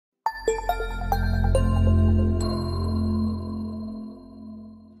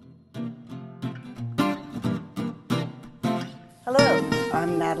Hello,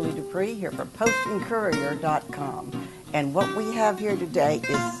 I'm Natalie Dupree here for postandcourier.com, and what we have here today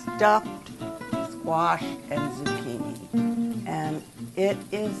is stuffed squash and zucchini, and it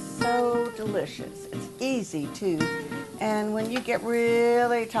is so delicious. It's easy too, and when you get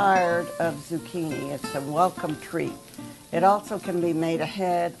really tired of zucchini, it's a welcome treat. It also can be made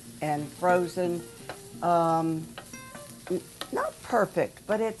ahead and frozen. Not perfect,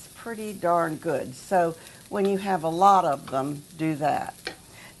 but it's pretty darn good. So when you have a lot of them, do that.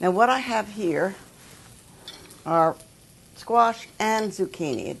 Now what I have here are squash and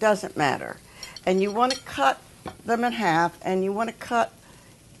zucchini. It doesn't matter. And you want to cut them in half, and you want to cut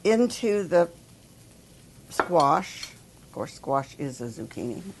into the squash. Of course, squash is a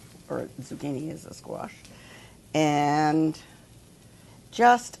zucchini, or zucchini is a squash. And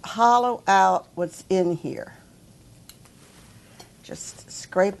just hollow out what's in here. Just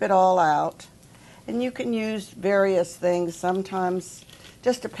scrape it all out. And you can use various things. Sometimes,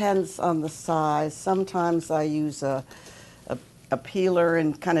 just depends on the size. Sometimes I use a peeler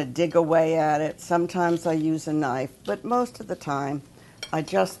and kind of dig away at it. Sometimes I use a knife. But most of the time, I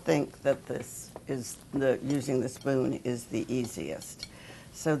just think that using the spoon is the easiest.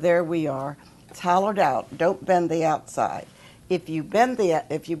 So there we are. It's hollowed out. Don't bend the outside. If you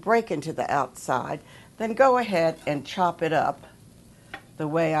break into the outside, then go ahead and chop it up the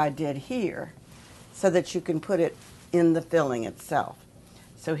way I did here, so that you can put it in the filling itself.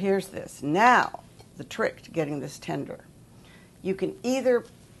 So here's this. Now, the trick to getting this tender. You can either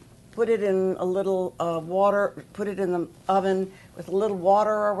put it in a little water, put it in the oven with a little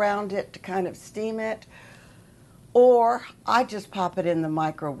water around it to kind of steam it, or I just pop it in the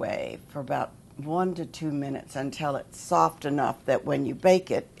microwave for about 1 to 2 minutes until it's soft enough that when you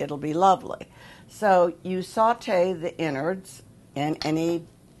bake it, it'll be lovely. So you saute the innards and any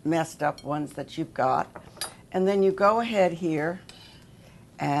messed up ones that you've got. And then you go ahead here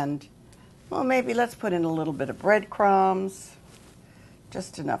and, well, maybe let's put in a little bit of breadcrumbs,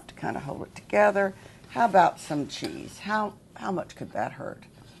 just enough to kind of hold it together. How about some cheese? How much could that hurt?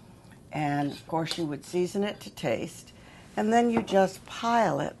 And of course you would season it to taste, and then you just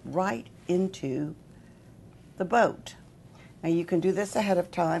pile it right into the boat. Now you can do this ahead of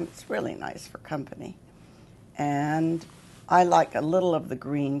time. It's really nice for company. And I like a little of the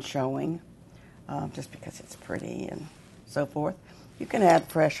green showing, just because it's pretty and so forth. You can add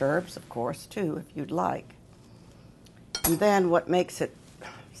fresh herbs, of course, too, if you'd like. And then what makes it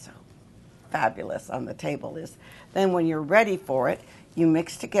so fabulous on the table is then when you're ready for it, you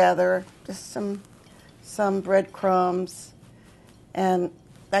mix together just some breadcrumbs, and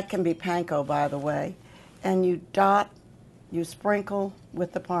that can be panko, by the way, and you sprinkle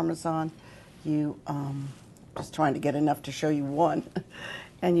with the Parmesan. Just trying to get enough to show you one.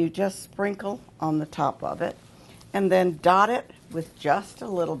 And you just sprinkle on the top of it, and then dot it with just a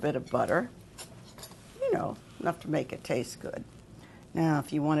little bit of butter, enough to make it taste good. Now,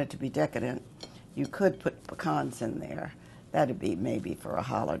 if you wanted to be decadent, you could put pecans in there. That'd be maybe for a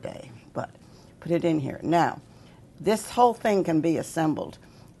holiday, but put it in here. Now, this whole thing can be assembled,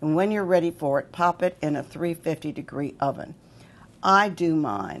 and when you're ready for it, pop it in a 350-degree oven. I do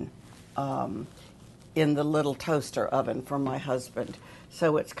mine in the little toaster oven for my husband,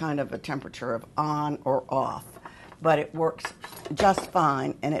 so it's kind of a temperature of on or off, but it works just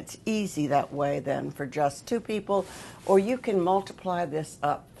fine, and it's easy that way then for just 2 people, or you can multiply this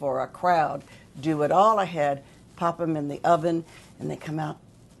up for a crowd. Do it all ahead, pop them in the oven, and they come out,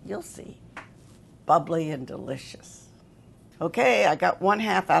 you'll see, bubbly and delicious. Okay, I got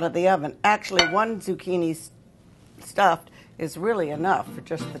 1/2 out of the oven. Actually, 1 zucchini stuffed is really enough for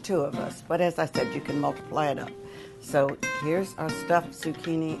just the 2 of us. But as I said, you can multiply it up. So here's our stuffed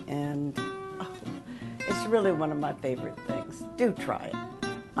zucchini, and it's really one of my favorite things. Do try it.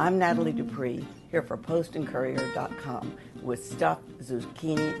 I'm Natalie Dupree, here for postandcourier.com with stuffed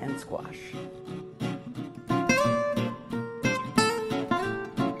zucchini and squash.